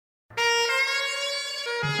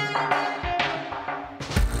I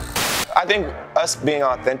think us being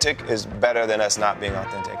authentic is better than us not being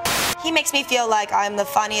authentic. He makes me feel like I'm the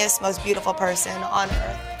funniest, most beautiful person on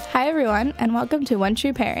earth. Hi, everyone, and welcome to One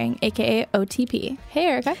True Pairing, a.k.a. OTP. Hey,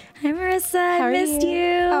 Erica. Hi, Marissa. I missed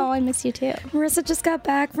you. Oh, I missed you, too. Marissa just got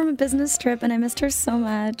back from a business trip, and I missed her so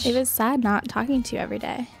much. It was sad not talking to you every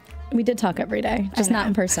day. We did talk every day, just not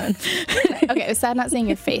in person. Okay, it was sad not seeing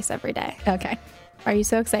your face every day. Okay. Are you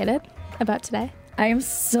so excited about today? I am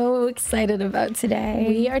so excited about today.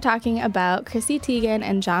 We are talking about Chrissy Teigen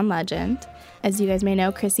and John Legend. As you guys may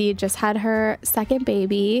know, Chrissy just had her second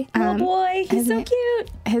baby. Oh boy, he's so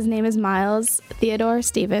cute. His name is Miles Theodore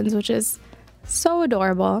Stevens, which is so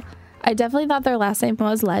adorable. I definitely thought their last name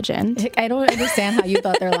was Legend. I don't understand how you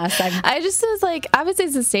thought their last name. I just was like, obviously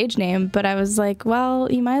it's a stage name, but I was like,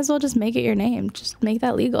 well, you might as well just make it your name. Just make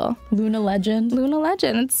that legal. Luna Legend. Luna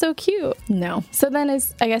Legend. It's so cute. No. So then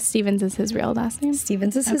I guess Stevens is his real last name?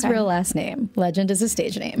 Stevens is his real last name. Legend is his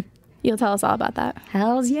stage name. You'll tell us all about that.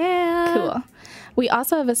 Hells yeah. Cool. We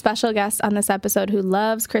also have a special guest on this episode who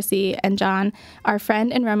loves Chrissy and John, our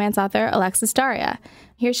friend and romance author, Alexis Daria.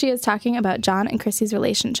 Here she is talking about John and Chrissy's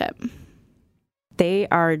relationship. They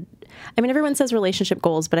are, I mean, everyone says relationship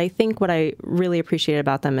goals, but I think what I really appreciate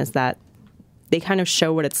about them is that they kind of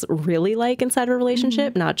show what it's really like inside a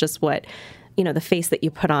relationship, not just what, the face that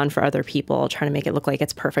you put on for other people, trying to make it look like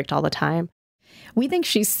it's perfect all the time. We think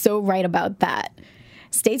she's so right about that.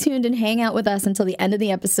 Stay tuned and hang out with us until the end of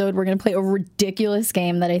the episode. We're going to play a ridiculous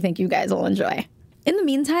game that I think you guys will enjoy. In the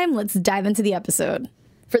meantime, let's dive into the episode.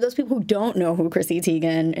 For those people who don't know who Chrissy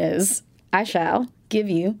Teigen is, I shall give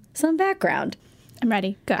you some background. I'm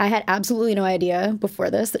ready. Go. I had absolutely no idea before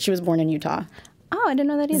this that she was born in Utah. Oh, I didn't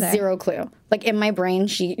know that either. Zero clue. Like, in my brain,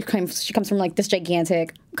 she comes from, like, this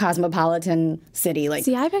gigantic cosmopolitan city. Like,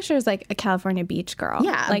 see, I picture her as, like, a California beach girl.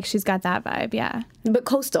 Yeah. Like, she's got that vibe, yeah. But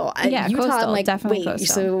coastal. Yeah, Utah, coastal, I'm like, definitely wait,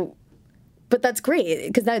 coastal. But that's great,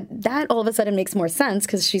 because that all of a sudden makes more sense,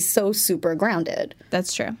 because she's so super grounded.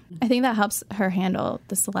 That's true. I think that helps her handle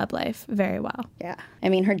the celeb life very well. Yeah. I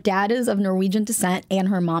mean, her dad is of Norwegian descent, and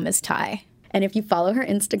her mom is Thai. And if you follow her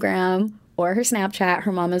Instagram or her Snapchat,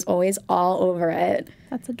 her mom is always all over it.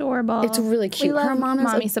 That's adorable. It's really cute. We love her mom is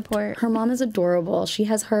mommy support. Her mom is adorable. She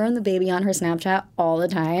has her and the baby on her Snapchat all the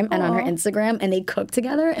time and on her Instagram, and they cook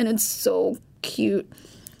together, and it's so cute.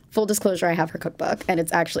 Full disclosure, I have her cookbook, and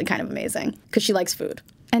it's actually kind of amazing because she likes food.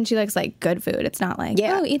 And she likes, like, good food. It's not like,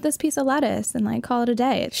 oh, eat this piece of lettuce and, like, call it a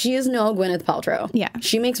day. She is no Gwyneth Paltrow. Yeah.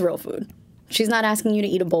 She makes real food. She's not asking you to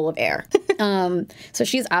eat a bowl of air. So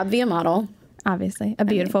she's obviously a model. Obviously. A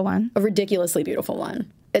beautiful one. A ridiculously beautiful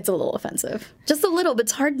one. It's a little offensive. Just a little, but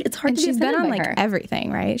it's hard And to be she's been offended on, by like, her.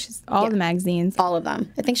 everything, right? She's all the magazines. All of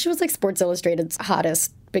them. I think she was, like, Sports Illustrated's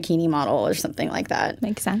hottest bikini model or something like that.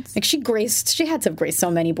 Makes sense. Like, she had to have graced so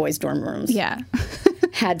many boys' dorm rooms. Yeah.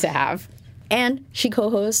 Had to have. And she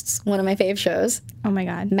co-hosts one of my fave shows, Oh, my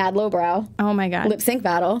God. Mad Lowbrow. Oh, my God. Lip Sync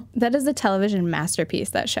Battle. That is a television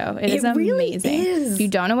masterpiece, that show. It is really amazing. is. If you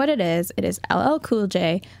don't know what it is LL Cool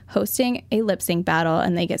J hosting a lip sync battle,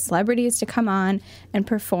 and they get celebrities to come on and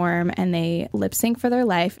perform, and they lip sync for their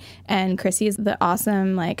life. And Chrissy is the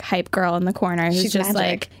awesome, like, hype girl in the corner who's She's just,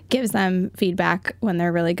 magic. like, gives them feedback when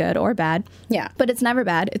they're really good or bad. Yeah. But it's never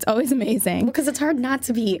bad. It's always amazing. Because it's hard not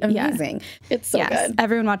to be amazing. It's so good.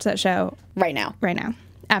 Everyone watch that show Right now.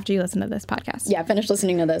 after you listen to this podcast. Yeah, finish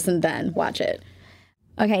listening to this and then watch it.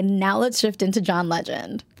 Okay, now let's shift into John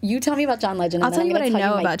Legend. You tell me about John Legend. I'll tell you what I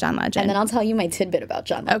know about John Legend. And then I'll tell you my tidbit about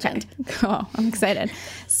John Legend. Okay. Oh, I'm excited.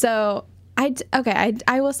 So,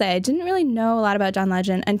 I will say I didn't really know a lot about John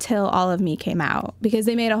Legend until All of Me came out, because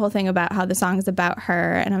they made a whole thing about how the song is about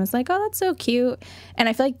her, and I was like, oh, that's so cute. And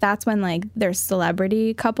I feel like that's when, like, their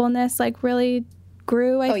celebrity coupleness, like, really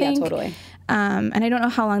grew, I think. Yeah, totally. And I don't know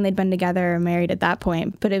how long they'd been together or married at that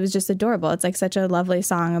point, but it was just adorable. It's like such a lovely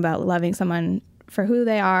song about loving someone for who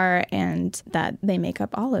they are and that they make up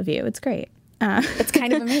all of you. It's great. It's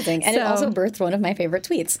kind of amazing. And it also birthed one of my favorite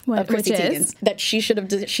tweets of Chrissy Teigen's, that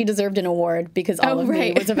she deserved an award because All of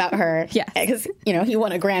Me was about her. Yes. Because, he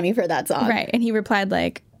won a Grammy for that song. Right. And he replied,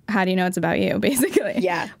 like, how do you know it's about you, basically?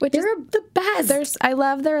 Yeah. Which They're the best. I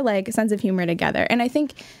love their, like, sense of humor together. And I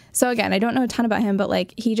think, so again, I don't know a ton about him, but,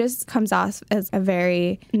 like, he just comes off as a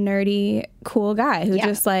very nerdy, cool guy who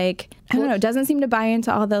just, like, I don't know, doesn't seem to buy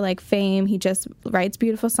into all the, like, fame. He just writes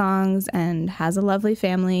beautiful songs and has a lovely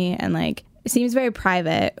family and, like, seems very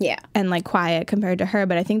private and, like, quiet compared to her.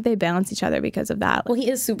 But I think they balance each other because of that. Well,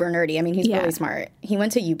 he is super nerdy. I mean, he's really smart. He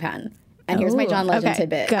went to UPenn. And here's my John Legend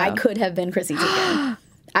tidbit. Go. I could have been Chrissy Teigen.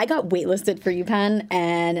 I got waitlisted for UPenn,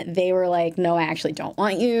 and they were like, no, I actually don't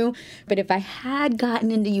want you. But if I had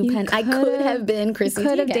gotten into UPenn, I could have been Chrissy Teigen.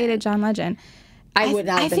 Could have dated John Legend. I would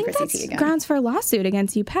not have been Chrissy I think Teigen. that's grounds for a lawsuit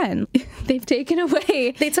against UPenn. They've taken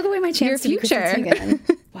away They took away my chance your to be Chrissy future.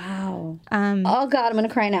 Teigen. Wow. Oh, God, I'm going to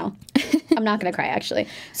cry now. I'm not going to cry, actually.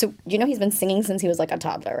 So, you know he's been singing since he was like a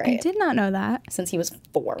toddler, right? I did not know that. Since he was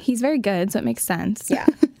 4. He's very good, so it makes sense. Yeah.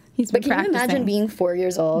 He's been But can practicing. you imagine being 4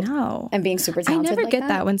 years old No. and being super I talented never like get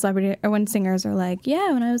that when celebrity or when singers are like,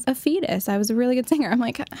 yeah, when I was a fetus, I was a really good singer. I'm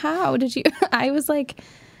like, how did you? I was like,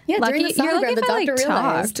 Yeah, lucky. during the You're lucky sonogram, if the I like doctor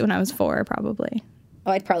realized. talked when I was 4, probably.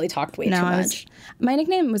 Oh, I'd probably talked way too I much. was. My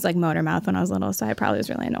nickname was like Motor Mouth when I was little, so I probably was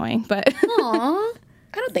really annoying. But Aw,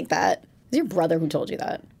 I don't think that. It's your brother who told you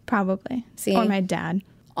that. probably. See? Or my dad.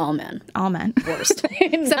 All men. All men. Worst.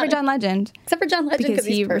 Except for John Legend, Except for John Legend because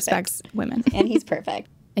he's he perfect. respects women. And he's perfect.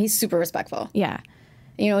 And he's super respectful. Yeah.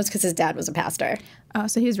 You know, it's because his dad was a pastor. Oh,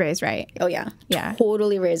 so he was raised right. Oh, yeah. Yeah.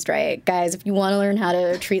 Totally raised right. Guys, if you want to learn how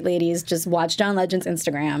to treat ladies, just watch John Legend's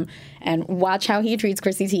Instagram and watch how he treats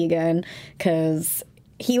Chrissy Teigen, because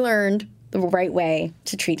he learned the right way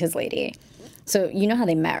to treat his lady. So you know how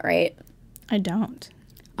they met, right? I don't.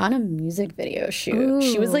 On a music video shoot.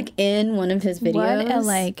 She was like in one of his videos. What a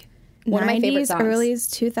like One of my favorite 90s, songs. early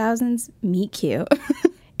 2000s meet cute.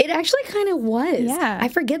 It actually kind of was. Yeah. I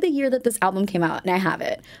forget the year that this album came out, and I have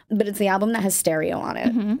it. But it's the album that has Stereo on it.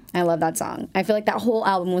 Mm-hmm. I love that song. I feel like that whole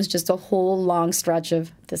album was just a whole long stretch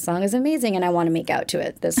of, this song is amazing, and I want to make out to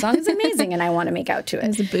it. This song is amazing, and I want to make out to It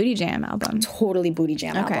was it. a booty jam album. Totally booty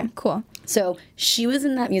jam Okay, album. cool. So she was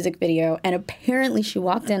in that music video, and apparently she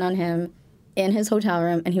walked in on him in his hotel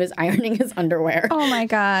room, and he was ironing his underwear. Oh my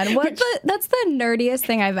god, that's the nerdiest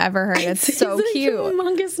thing I've ever heard. It's so He's a cute.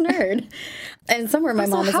 humongous nerd. And somewhere my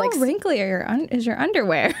mom was how like, wrinkly are is your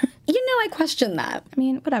underwear? you know, I question that. I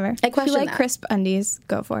mean, whatever. I If question you like that. crisp undies,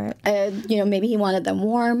 go for it. You know, maybe he wanted them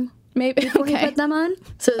warm. Maybe Before he okay. put them on,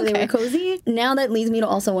 so that they were cozy. Now that leads me to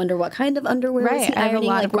also wonder what kind of underwear was Right, he I have a ironing?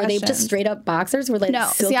 lot Like, of were they just questions. straight up boxers? Were they No,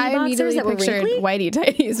 silky see, I boxers immediately that were pictured wrinkly? whitey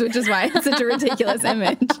tighties, which is why it's such a ridiculous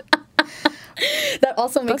image. That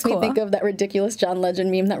also makes me cool. think of that ridiculous John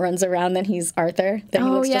Legend meme that runs around. Then he's Arthur. Then he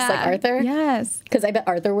looks just like Arthur. Yes, Because I bet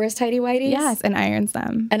Arthur wears tighty whities. yes, and irons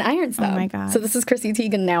them. And irons them. Oh my God. So this is Chrissy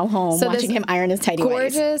Teigen now home So watching this him iron his tighty whities.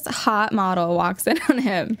 Gorgeous hot model walks in on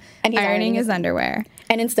him, And he's ironing ironing his his- underwear.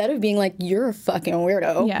 And instead of being like, you're a fucking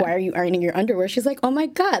weirdo, Yeah. why are you ironing your underwear? She's like, oh my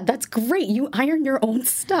God, that's great. You iron your own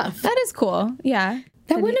stuff. That is cool. Yeah.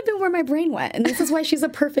 That wouldn't have been where my brain went. And this is why she's a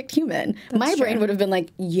perfect human. My brain would have been like,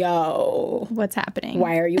 yo, What's happening?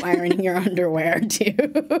 why are you ironing your underwear, dude?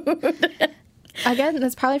 Again,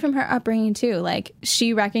 that's probably from her upbringing too. Like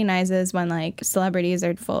she recognizes when like celebrities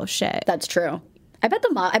are full of shit. That's true. I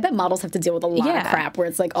bet models have to deal with a lot of Yeah. crap where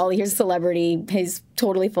it's like, oh, here's a celebrity. He's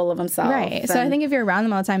totally full of himself. Right. So I think if you're around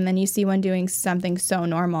them all the time, then you see one doing something so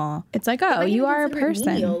normal. It's like, oh, you are a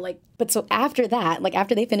person. But so after that, like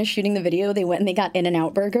after they finished shooting the video, they went and they got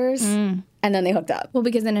In-N-Out burgers and then they hooked up. Well,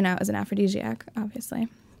 because In-N-Out is an aphrodisiac, obviously.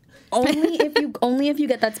 Only if you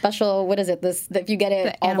get that special, what is it? If you get it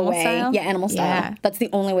The all the animal way. style? Yeah, animal style. Yeah. That's the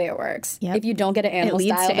only way it works. Yep. If you don't get it It animal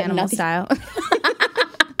leads style, to then animal nothing- style.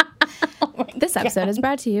 This episode is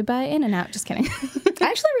brought to you by In-N-Out. Just kidding. I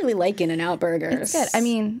actually really like In-N-Out burgers. It's good. I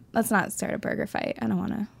mean, let's not start a burger fight. I don't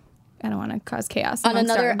want to cause chaos. on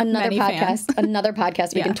amongst our another many fans.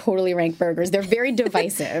 podcast, we Yeah. can totally rank burgers. They're very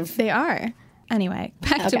divisive. They are. Anyway,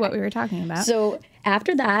 back to Okay. what we were talking about. So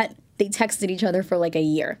after that, they texted each other for like a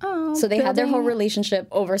year. Oh, so they had their whole building- relationship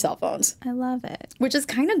over cell phones, I love it. which is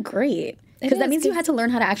kind of great because that is, means you 'cause- had to learn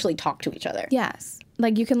how to actually talk to each other. Yes.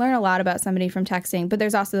 Like you can learn a lot about somebody from texting, but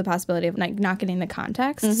there's also the possibility of like not getting the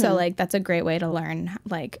context. Mm-hmm. So like that's a great way to learn.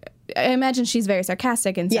 Like I imagine she's very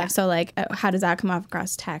sarcastic and stuff. Yeah. So like how does that come off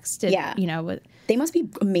across text? Yeah. You know, with They must be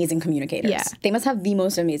amazing communicators. Yeah. They must have the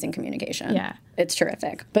most amazing communication. Yeah. It's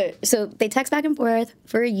terrific. But so they text back and forth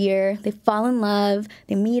for a year. They fall in love.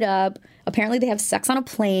 They meet up. Apparently they have sex on a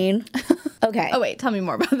plane. Okay. Oh wait, tell me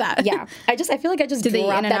more about that. Yeah. I feel like I just Did they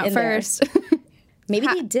dropped in and that out in first? there. Maybe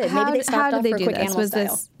they did. Maybe they stopped off for a quick this? animal Was style.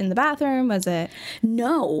 this in the bathroom? Was it?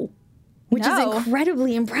 No. Which No. is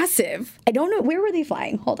incredibly impressive. I don't know. Where were they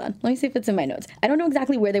flying? Hold on. Let me see if it's in my notes. I don't know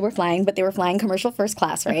exactly where they were flying, but they were flying commercial first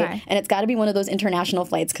class, right? Okay. And it's got to be one of those international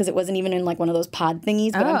flights because it wasn't even in like one of those pod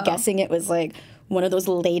thingies, but Oh. I'm guessing it was like one of those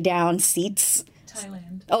lay down seats.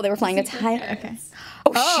 Thailand. Oh, they were flying to Thailand. Okay.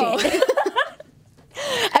 Oh, shit.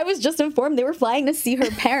 I was just informed they were flying to see her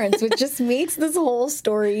parents, which just makes this whole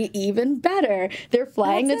story even better. They're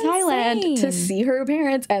flying That's to Thailand to insane. see her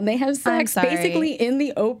parents, and they have sex sorry. basically in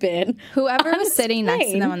the open. Whoever on was this sitting next to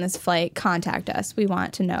plane. them on this flight, contact us. We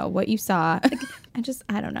want to know what you saw.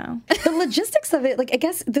 I don't know. The logistics of it, like, I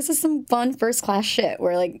guess this is some fun first class shit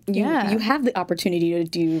where, like, you have the opportunity to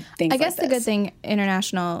do things. I guess like the good thing,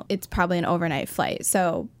 international, it's probably an overnight flight,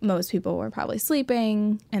 so most people were probably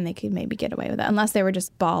sleeping and they could maybe get away with it, unless they were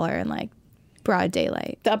just baller and like broad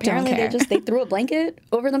daylight. Apparently they threw a blanket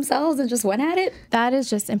over themselves and just went at it. That is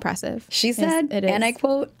just impressive. She said, and I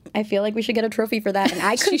quote, "I feel like we should get a trophy for that." And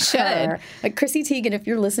I concur. Like, Chrissy Teigen, if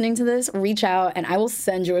you're listening to this, reach out and I will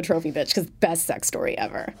send you a trophy, bitch, because best sex story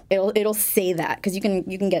ever. It'll say that, because you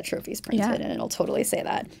can get trophies printed and it'll totally say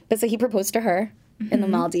that. But so he proposed to her in the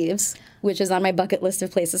Maldives, which is on my bucket list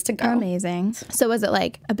of places to go. Amazing. So was it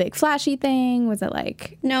like a big flashy thing? Was it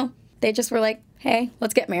like... No, they just were like, hey,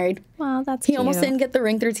 let's get married. Well, that's He cute. almost didn't get the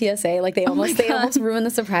ring through TSA. Like, they almost ruined the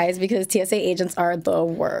surprise, because TSA agents are the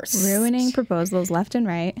worst. Ruining proposals left and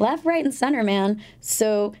right. Left, right, and center, man.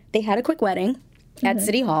 So they had a quick wedding at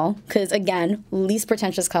City Hall, because, again, least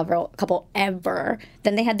pretentious couple ever.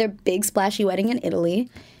 Then they had their big splashy wedding in Italy,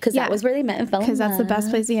 because that was where they met and fell in love. Because that's the best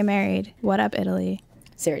place to get married. What up, Italy?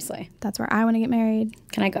 Seriously. That's where I want to get married.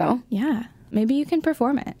 Can I go? Yeah. Maybe you can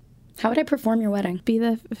perform it. How would I perform your wedding? Be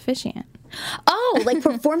the officiant. Oh, like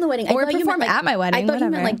perform the wedding. Or I thought you perform meant, like, at my wedding, I thought you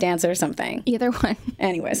meant whatever. like dance or something. Either one.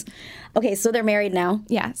 Anyways. Okay, so they're married now.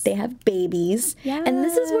 Yes. They have babies. Yes. And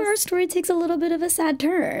this is where our story takes a little bit of a sad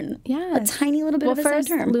turn. Yes. A tiny little bit of a sad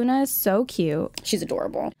turn. Luna is so cute. She's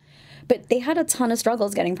adorable. But they had a ton of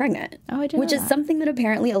struggles getting pregnant. Oh, I didn't Which know is that. something that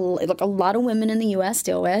apparently a lot of women in the U.S.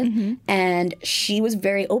 deal with. Mm-hmm. And she was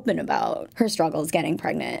very open about her struggles getting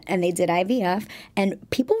pregnant. And they did IVF. And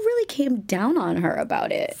people really came down on her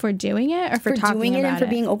about it. For doing it or for talking doing it about and for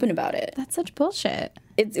being open about it. That's such bullshit.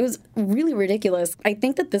 It was really ridiculous. I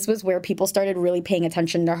think that this was where people started really paying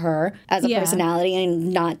attention to her as a personality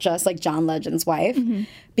and not just like John Legend's wife.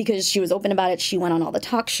 Because she was open about it. She went on all the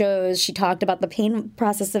talk shows. She talked about the pain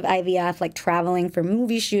process of IVF, like traveling for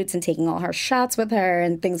movie shoots and taking all her shots with her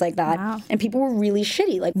and things like that. Wow. And people were really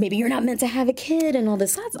shitty. Like, maybe you're not meant to have a kid and all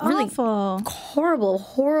this. That's really awful. Horrible,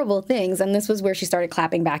 horrible things. And this was where she started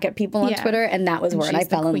clapping back at people on Twitter. And that was where I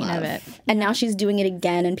fell in love. Of it. And now she's doing it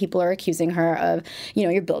again. And people are accusing her of, you know,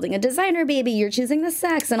 you're building a designer baby. You're choosing the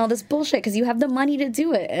sex and all this bullshit because you have the money to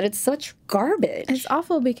do it. And it's such garbage. It's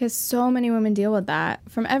awful because so many women deal with that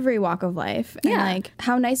from every walk of life. And like,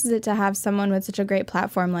 how nice is it to have someone with such a great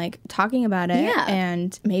platform, like talking about it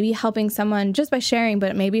and maybe helping someone just by sharing,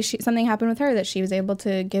 but maybe something happened with her that she was able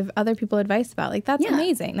to give other people advice about. Like, that's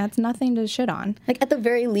amazing. That's nothing to shit on. Like, at the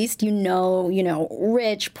very least, you know,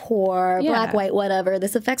 rich, poor, black, white, whatever.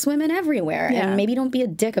 This affects women everywhere. And maybe don't be a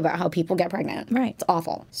dick about how people get pregnant. Right. It's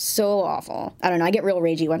awful. So awful. I don't know. I get real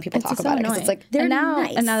ragey when people talk about it. 'Cause it's like, they're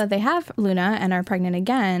nice. And now that they have Luna and are pregnant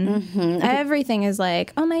again, everything is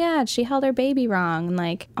like, oh my God, she held her baby wrong. And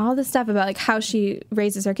like all this stuff about like how she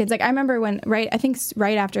raises her kids. Like, I remember when, right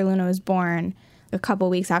after Luna was born, a couple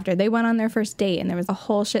weeks after, they went on their first date and there was a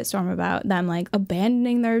whole shitstorm about them like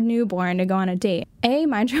abandoning their newborn to go on a date. A,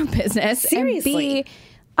 mind your own business. Seriously. And B,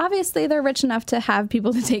 obviously they're rich enough to have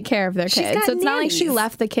people to take care of their kids. got So it's not like she nannies.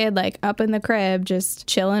 left the kid like up in the crib just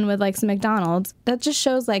chilling with like some McDonald's. That just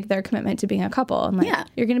shows like their commitment to being a couple. And like,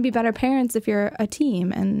 you're going to be better parents if you're a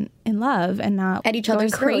team and in love and not at each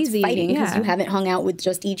other's going throats crazy fighting because you haven't hung out with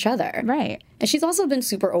just each other. Right. And she's also been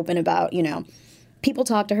super open about, people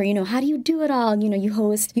talk to her, how do you do it all? You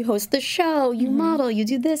host the show, you model, you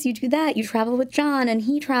do this, you do that, you travel with John and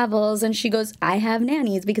he travels. And she goes, I have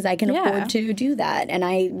nannies because I can afford to do that. And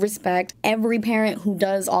I respect every parent who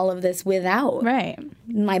does all of this without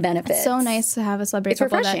my benefits. It's so nice to have a celebrity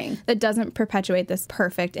couple refreshing. that doesn't perpetuate this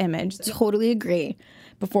perfect image. Totally agree.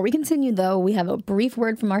 Before we continue, though, we have a brief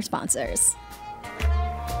word from our sponsors.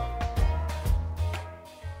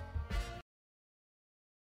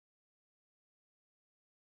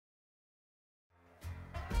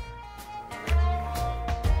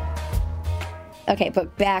 Okay,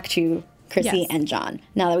 but back to Chrissy and John.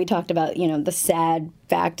 Now that we talked about, the sad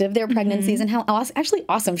fact of their pregnancies and how actually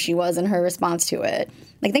awesome she was in her response to it.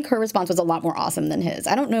 I think her response was a lot more awesome than his.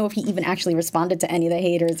 I don't know if he even actually responded to any of the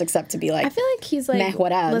haters except to be like, I feel like he's like, meh,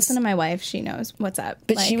 whatevs. Listen to my wife. She knows what's up.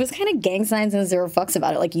 But she was kind of gang signs and zero fucks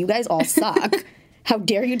about it. Like, you guys all suck. How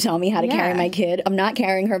dare you tell me how to carry my kid? I'm not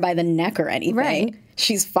carrying her by the neck or anything. Right.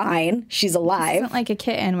 She's fine. She's alive. It's not like a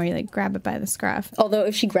kitten where you like grab it by the scruff. Although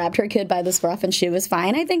if she grabbed her kid by the scruff and she was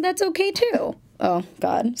fine, I think that's okay too. Oh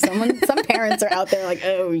God, some parents are out there like,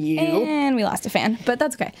 oh, you. And we lost a fan, but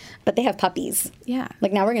that's okay. But they have puppies. Yeah.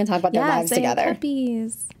 Like, now we're going to talk about their lives together.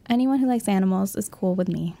 Puppies. Anyone who likes animals is cool with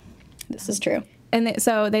me. This is true. And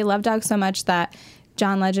so they love dogs so much that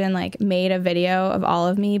John Legend like made a video of all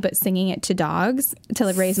of me but singing it to dogs to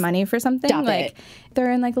like raise money for something. Stop like it.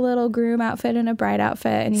 they're in like a little groom outfit and a bride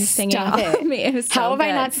outfit and he's singing Stop all it. of me. It was so How have I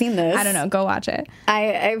good. not seen this? I don't know. Go watch it.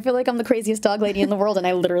 I feel like I'm the craziest dog lady in the world, and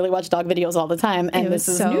I literally watch dog videos all the time, and It was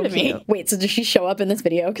this is so new to me. cute. Wait, so does she show up in this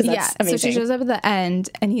video? Because that's amazing. So she shows up at the end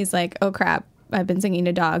and he's like, oh crap, I've been singing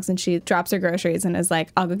to dogs, and she drops her groceries and is like,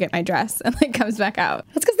 I'll go get my dress, and like comes back out.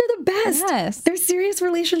 That's because they're the best. Yes. They're serious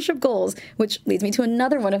relationship goals, which leads me to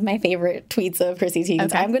another one of my favorite tweets of Chrissy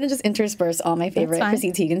Teigen's. Okay. I'm going to just intersperse all my favorite fine.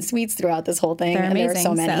 Chrissy Teigen tweets throughout this whole thing. They're and there are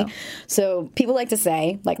so amazing, many. So people like to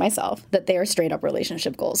say, like myself, that they are straight up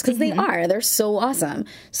relationship goals because Mm-hmm. they are. They're so awesome.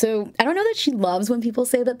 So I don't know that she loves when people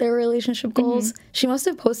say that they're relationship goals. Mm-hmm. She must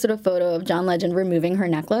have posted a photo of John Legend removing her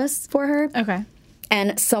necklace for her. Okay.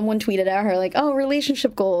 And someone tweeted at her, like, oh,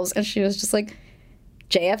 relationship goals. And she was just like,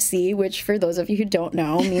 JFC, which for those of you who don't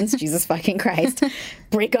know means Jesus fucking Christ.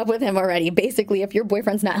 Break up with him already. Basically, if your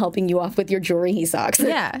boyfriend's not helping you off with your jewelry, he sucks.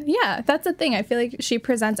 Yeah, that's the thing. I feel like she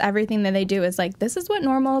presents everything that they do as like, this is what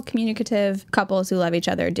normal communicative couples who love each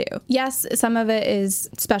other do. Yes, some of it is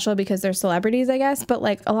special because they're celebrities, I guess, but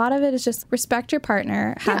like a lot of it is just respect your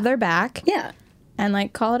partner, have their back, Yeah. and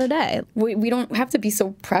like call it a day. We don't have to be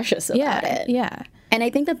so precious about it. Yeah. And I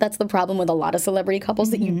think that that's the problem with a lot of celebrity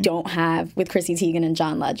couples that you don't have with Chrissy Teigen and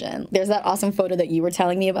John Legend. There's that awesome photo that you were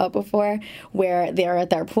telling me about before where they're at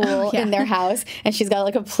their pool in their house and she's got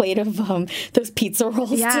like a plate of those pizza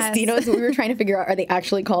rolls. Yes. Tostitos. We were trying to figure out, are they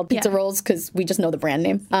actually called pizza Yeah. rolls? Because we just know the brand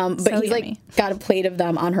name. But So he's yummy. like got a plate of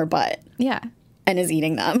them on her butt Yeah. and is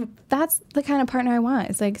eating them. That's the kind of partner I want.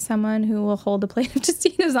 It's like someone who will hold a plate of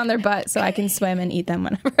Tostitos on their butt so I can swim and eat them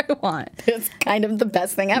whenever I want. It's kind of the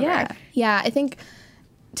best thing ever. Yeah, I think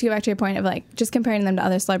to go back to your point of like just comparing them to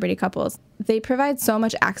other celebrity couples, they provide so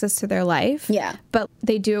much access to their life. Yeah. But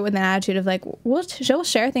they do it with an attitude of like, she'll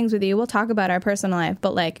share things with you. We'll talk about our personal life,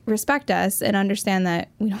 but like respect us and understand that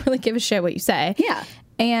we don't really give a shit what you say. Yeah.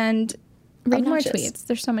 And read more Obnoxious. tweets.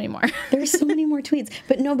 There's so many more. There's so many more tweets.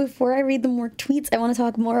 But no, before I read the more tweets, I want to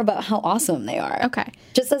talk more about how awesome they are. Okay.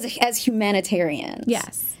 Just as humanitarians.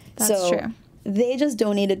 Yes, that's so true. They just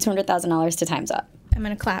donated $200,000 to Time's Up. I'm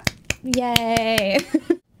going to clap. Yay.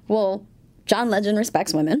 Well, John Legend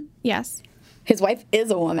respects women. Yes. His wife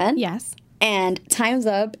is a woman. Yes. And Time's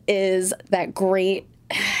Up is that great,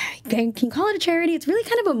 can you call it a charity? It's really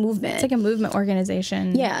kind of a movement. It's like a movement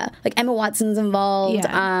organization. yeah. Like Emma Watson's involved.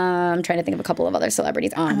 Yeah. I'm trying to think of a couple of other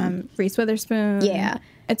celebrities. Reese Witherspoon. Yeah.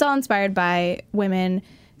 It's all inspired by women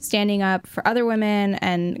standing up for other women,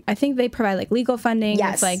 and I think they provide like legal funding.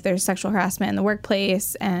 Yes. It's like there's sexual harassment in the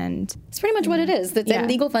workplace, and It's pretty much what it is. It's Yeah.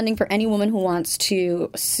 legal funding for any woman who wants to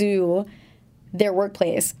sue their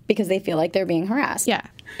workplace because they feel like they're being harassed. yeah,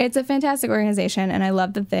 it's a fantastic organization, and I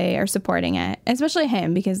love that they are supporting it, especially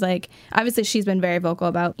him, because like obviously she's been very vocal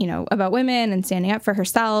about, you know, about women and standing up for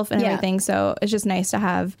herself and Yeah. everything. So it's just nice to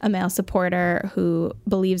have a male supporter who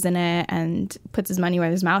believes in it and puts his money where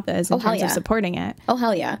his mouth is in hell terms yeah. of supporting it. Oh,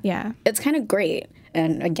 hell yeah. Yeah. It's kind of great.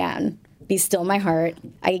 And again, be still my heart.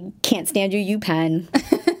 I can't stand you, Penn,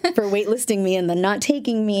 for waitlisting me and then not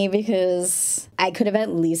taking me because I could have at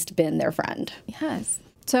least been their friend. Yes.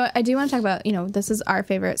 So I do want to talk about, you know, this is our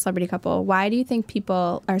favorite celebrity couple. Why do you think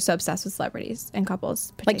people are so obsessed with celebrities and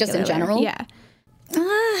couples? Like, just in particularly? general? Yeah.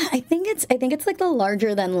 I think it's like the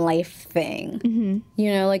larger than life thing. Mm-hmm.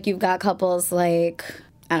 You know, like you've got couples like,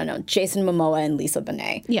 I don't know, Jason Momoa and Lisa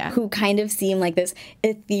Bonet. Yeah. Who kind of seem like this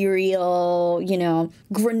ethereal, you know,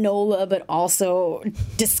 granola, but also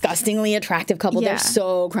disgustingly attractive couple. Yeah. They're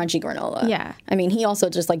so crunchy granola. Yeah. I mean, he also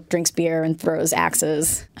just like drinks beer and throws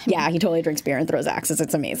axes. Yeah, he totally drinks beer and throws axes.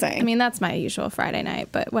 It's amazing. I mean, that's my usual Friday night,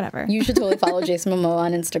 but whatever. You should totally follow Jason Momoa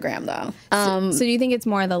on Instagram, though. So do you think it's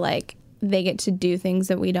more the like they get to do things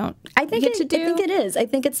that we don't I think get to do? I think it is. I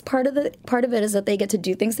think it's part of it is that they get to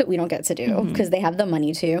do things that we don't get to do because they have the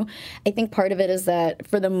money to. I think part of it is that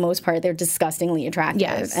for the most part they're disgustingly attractive,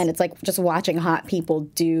 Yes. and it's like just watching hot people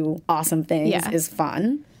do awesome things Yeah. is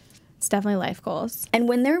fun. It's definitely life goals. And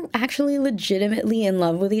when they're actually legitimately in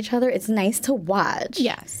love with each other, it's nice to watch.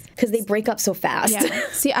 Yes. because they break up so fast. Yeah.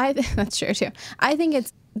 See, that's true too. I think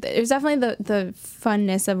there's definitely the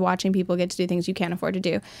funness of watching people get to do things you can't afford to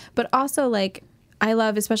do, but also like I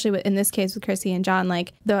love, especially in this case with Chrissy and John,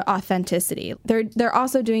 like the authenticity. They're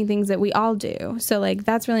also doing things that we all do, so like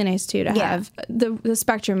that's really nice too to Yeah. have the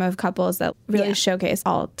spectrum of couples that really Yeah. showcase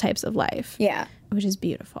all types of life. Yeah. Which is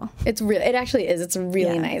beautiful. It actually is. It's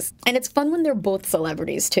really Yeah. nice. And it's fun when they're both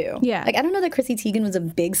celebrities too. Yeah. Like I don't know that Chrissy Teigen was a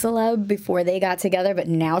big celeb before they got together, but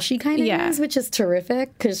now she kind of Yeah. is, which is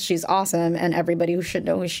terrific because she's awesome and everybody who should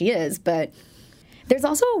know who she is. But There's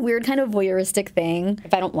also a weird kind of voyeuristic thing.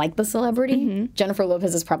 If I don't like the celebrity, Jennifer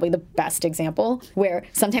Lopez is probably the best example, where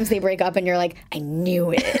sometimes they break up and you're like, I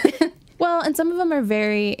knew it. Well, and some of them are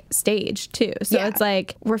very staged too. So Yeah. it's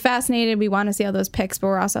like, we're fascinated, we want to see all those pics, but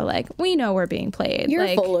we're also like, we know we're being played. You're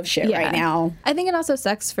like, full of shit right now. I think it also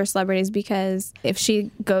sucks for celebrities because if she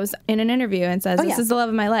goes in an interview and says, this is the love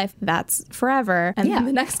of my life, that's forever. And then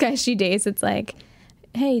the next guy she dates, it's like,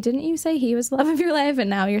 hey, didn't you say he was the love of your life and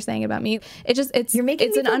now you're saying it about me? You're making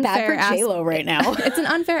it's me feel bad for J-Lo right now. It's an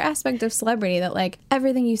unfair aspect of celebrity that like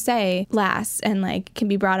everything you say lasts and like can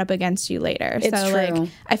be brought up against you later. It's so true. like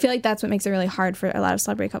I feel like that's what makes it really hard for a lot of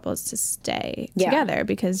celebrity couples to stay together,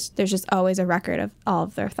 because there's just always a record of all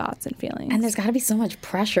of their thoughts and feelings. And there's got to be so much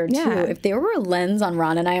pressure, too. Yeah. If there were a lens on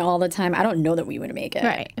Ron and I all the time, I don't know that we would make it.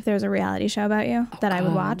 Right. If there was a reality show about you that I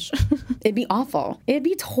would watch. It'd be awful. It'd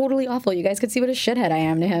be totally awful. You guys could see what a shithead I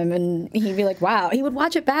am to him, and he'd be like, wow. He would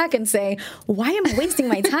watch it back and say, why am I wasting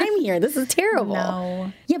my time here? This is terrible.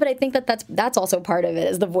 No. Yeah, but I think that's also part of it,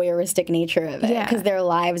 is the voyeuristic nature of it. Yeah. Because their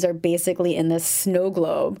lives are basically in this snow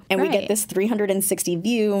globe, and we get Right. this 360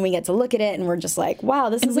 view, and we get to look at it, and we're just like, wow,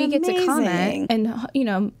 this is we amazing. get to comment, and you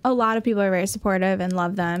know, a lot of people are very supportive and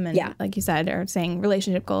love them, and Yeah. like you said, are saying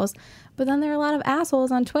relationship goals. But then there are a lot of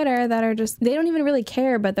assholes on Twitter that are just, they don't even really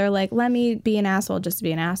care, but they're like, let me be an asshole just to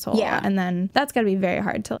be an asshole. Yeah. And then that's got to be very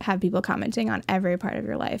hard to have people commenting on every part of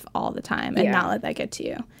your life all the time and Yeah. not let that get to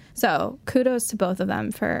you. So kudos to both of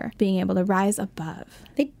them for being able to rise above.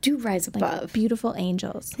 They do rise above. Beautiful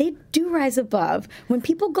angels. They do rise above. When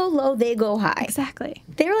people go low, they go high. Exactly.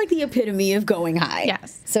 They're like the epitome of going high.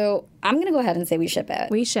 Yes. So I'm going to go ahead and say we ship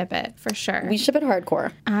it. We ship it for sure. We ship it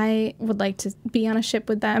hardcore. I would like to be on a ship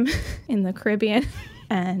with them in the Caribbean.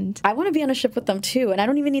 And I want to be on a ship with them too, and I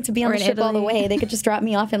don't even need to be on Or the in ship all the Italy. way. They could just drop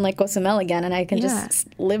me off in like Cozumel again, and I can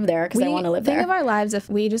just live there because I want to live think there. of our lives if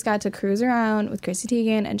we just got to cruise around with Chrissy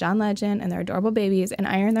Teigen and John Legend and their adorable babies and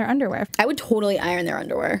iron their underwear. I would totally iron their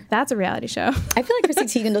underwear. That's a reality show. I feel like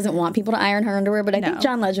Chrissy Teigen doesn't want people to iron her underwear, but I think No.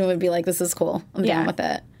 John Legend would be like, "This is cool. I'm down with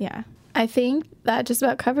it." Yeah. I think that just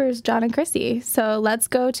about covers John and Chrissy. So let's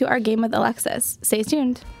go to our game with Alexis. Stay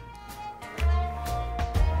tuned.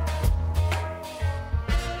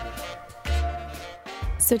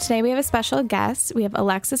 So today we have a special guest. We have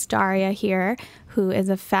Alexis Daria here, who is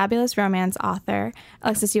a fabulous romance author.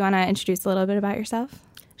 Alexis, you want to introduce a little bit about yourself?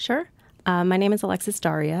 Sure. My name is Alexis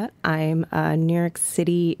Daria. I'm a New York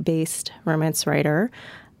City-based romance writer,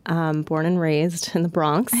 born and raised in the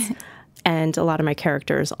Bronx. And a lot of my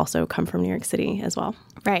characters also come from New York City as well.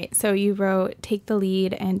 Right. So you wrote Take the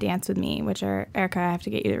Lead and Dance With Me, which are, Erica, I have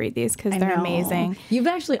to get you to read these because they're amazing. You've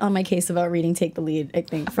been actually on my case about reading Take the Lead, I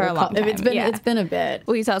think, For a long time, It's been yeah. it's been a bit.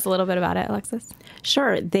 Will you tell us a little bit about it, Alexis?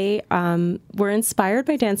 Sure. They were inspired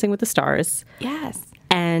by Dancing with the Stars. Yes.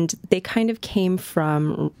 And they kind of came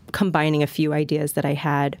from combining a few ideas that I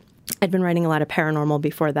had. I'd been writing a lot of paranormal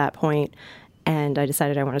before that point, and I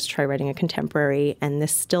decided I wanted to try writing a contemporary, and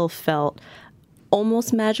this still felt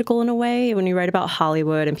almost magical in a way. When you write about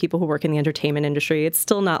Hollywood and people who work in the entertainment industry, it's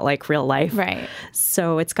still not like real life. Right.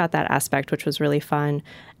 So it's got that aspect, which was really fun.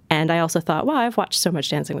 And I also thought, wow, I've watched so much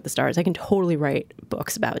Dancing with the Stars. I can totally write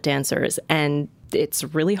books about dancers. And it's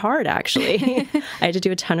really hard, actually. I had to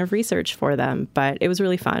do a ton of research for them, but it was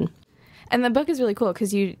really fun. And the book is really cool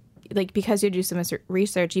because because you do so much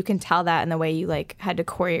research, you can tell that in the way you had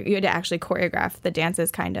to actually choreograph the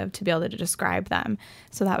dances kind of to be able to describe them.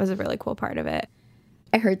 So that was a really cool part of it.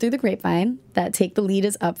 I heard through the grapevine that Take the Lead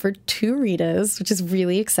is up for 2 Ritas, which is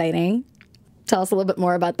really exciting. Tell us a little bit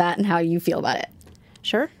more about that and how you feel about it.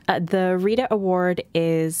 Sure. The Rita Award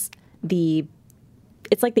is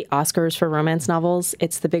it's like the Oscars for romance novels.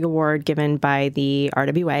 It's the big award given by the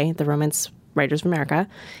RWA, the Romance Writers of America,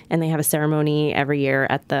 and they have a ceremony every year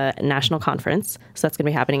at the national conference. So that's going to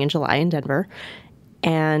be happening in July in Denver.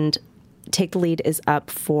 And Take the Lead is up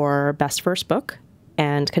for Best First Book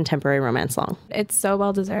and Contemporary Romance Long. It's so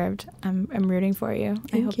well deserved. I'm rooting for you.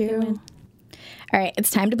 I hope you win. All right,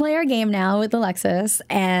 it's time to play our game now with Alexis,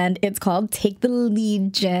 and it's called Take the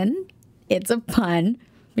Lead, Jen. It's a pun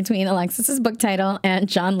between Alexis's book title and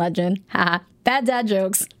John Legend. Haha, bad dad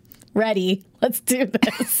jokes. Ready? Let's do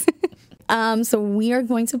this. So we are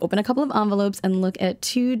going to open a couple of envelopes and look at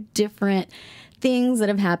 2 different things that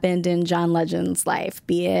have happened in John Legend's life,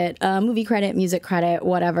 be it a movie credit, music credit,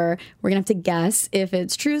 whatever. We're going to have to guess if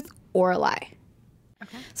it's truth or a lie.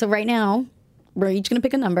 Okay. So right now, we're each going to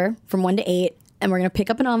pick a number from 1 to 8, and we're going to pick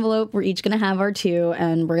up an envelope. We're each going to have our 2,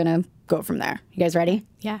 and we're going to go from there. You guys ready?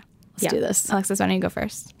 Yeah. Let's do this. Alexis, why don't you go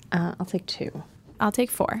first? I'll take 2. I'll take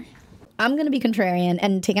 4. I'm going to be contrarian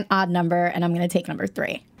and take an odd number, and I'm going to take number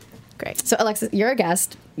 3. Great. So, Alexis, you're a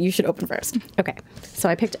guest. You should open first. Okay. So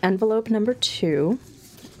I picked envelope number 2.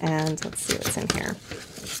 And let's see what's in here.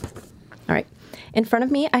 All right. In front of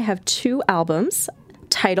me, I have 2 albums,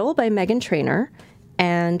 Tidal by Meghan Trainor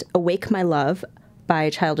and Awake My Love by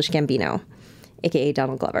Childish Gambino, a.k.a.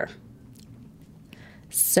 Donald Glover.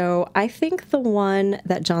 So I think the one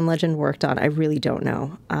that John Legend worked on, I really don't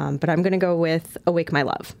know. But I'm going to go with Awake My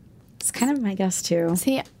Love. It's kind of my guess, too.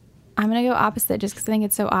 See, I'm going to go opposite just because I think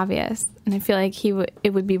it's so obvious. And I feel like it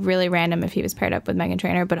would be really random if he was paired up with Meghan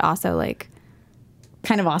Trainor, but also like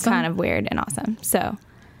Kind of awesome. kind of weird and awesome. So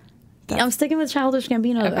I'm sticking with Childish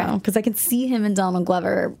Gambino, though, because I can see him and Donald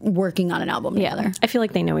Glover working on an album together. I feel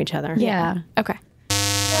like they know each other. Yeah. okay.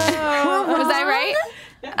 Was I right?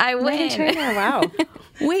 I win. Wow.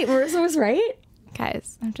 Wait, Marissa was right?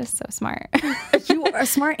 Guys, I'm just so smart. You are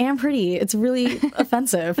smart and pretty. It's really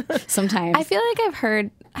offensive sometimes. I feel like I've heard,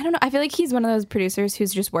 I don't know, I feel like he's one of those producers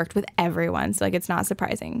who's just worked with everyone. So like it's not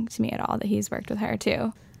surprising to me at all that he's worked with her too.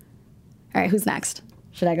 All right, who's next?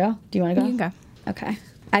 Should I go? Do you want to go? You can go. Okay.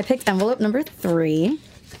 I picked envelope number 3.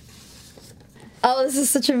 Oh, this is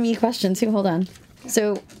such a me question, too. Hold on.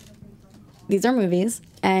 So these are movies,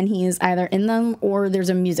 and he's either in them or there's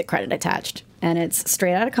a music credit attached. And it's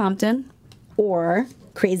Straight Outta Compton or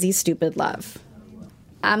Crazy Stupid Love.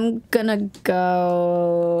 I'm gonna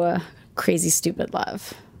go Crazy Stupid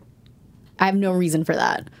Love. I have no reason for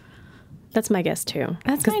that. That's my guess, too.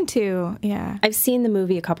 That's mine too. Yeah. I've seen the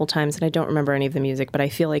movie a couple times, and I don't remember any of the music, but I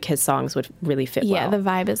feel like his songs would really fit Yeah, well. the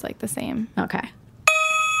vibe is like the same. Okay.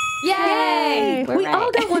 Yay! We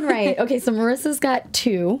all got one right. Okay, so Marissa's got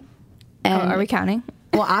 2. And Are we counting?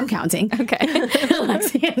 Well, I'm counting. Okay.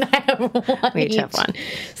 Lexi and I have 1 We each have one.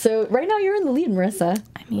 So right now you're in the lead, Marissa.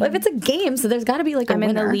 I mean, well, if it's a game, so there's got to be like a I'm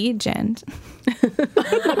winner. in the legend.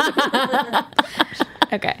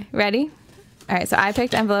 Okay, ready? All right, so I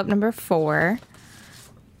picked envelope number 4.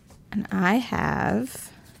 And I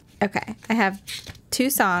have 2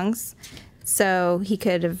 songs. So he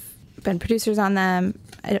could have been producers on them.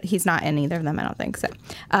 He's not in either of them, I don't think so.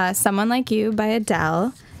 Someone Like You by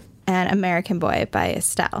Adele and American Boy by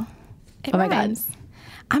Estelle. Oh my God.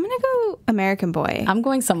 I'm going to go American Boy. I'm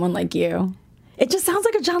going Someone Like You. It just sounds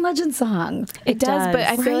like a John Legend song. It does, but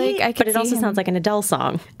I feel right? like I could But it also sounds like an Adele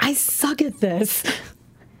song. I suck at this.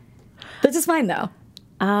 This is fine, though.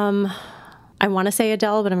 I want to say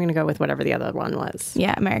Adele, but I'm going to go with whatever the other one was.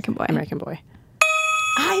 Yeah, American Boy. American Boy.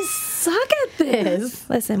 I suck at this.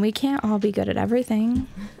 Listen, we can't all be good at everything.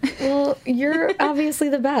 Well, you're obviously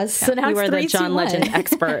the best. So now You it's are the 3, 2, John 1. Legend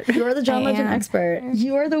expert. You are the John I Legend am. expert.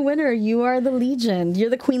 You are the winner. You are the legend. You're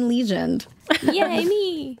the Queen Legend. Yay,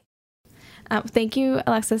 me! Thank you,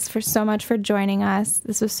 Alexis, for so much for joining us.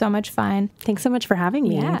 This was so much fun. Thanks so much for having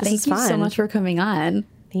me. Yeah, This Thank is you fun. so much for coming on.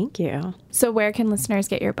 Thank you. So where can listeners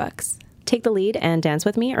get your books? Take the Lead and Dance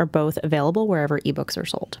With Me are both available wherever ebooks are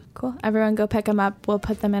sold. Cool. Everyone go pick them up. We'll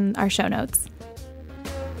put them in our show notes.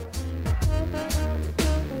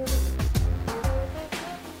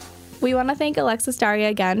 We want to thank Alexis Daria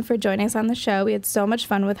again for joining us on the show. We had so much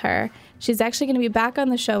fun with her. She's actually going to be back on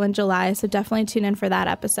the show in July, so definitely tune in for that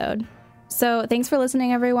episode. So thanks for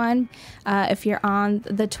listening, everyone. If you're on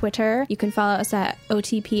the Twitter, you can follow us at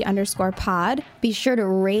OTP_pod. Be sure to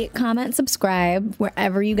rate, comment, subscribe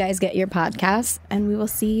wherever you guys get your podcasts. And we will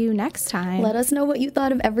see you next time. Let us know what you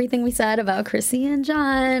thought of everything we said about Chrissy and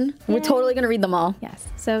John. We're totally going to read them all. Yes.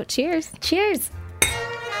 So cheers. Cheers.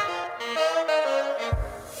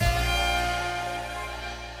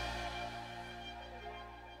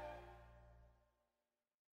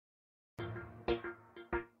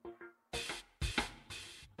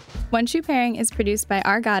 One True Pairing is produced by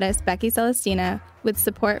our goddess, Becky Celestina, with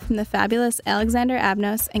support from the fabulous Alexander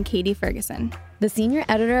Abnos and Katie Ferguson. The senior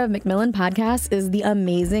editor of Macmillan Podcasts is the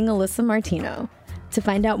amazing Alyssa Martino. To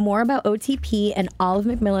find out more about OTP and all of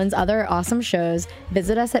Macmillan's other awesome shows,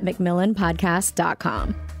 visit us at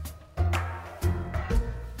macmillanpodcast.com.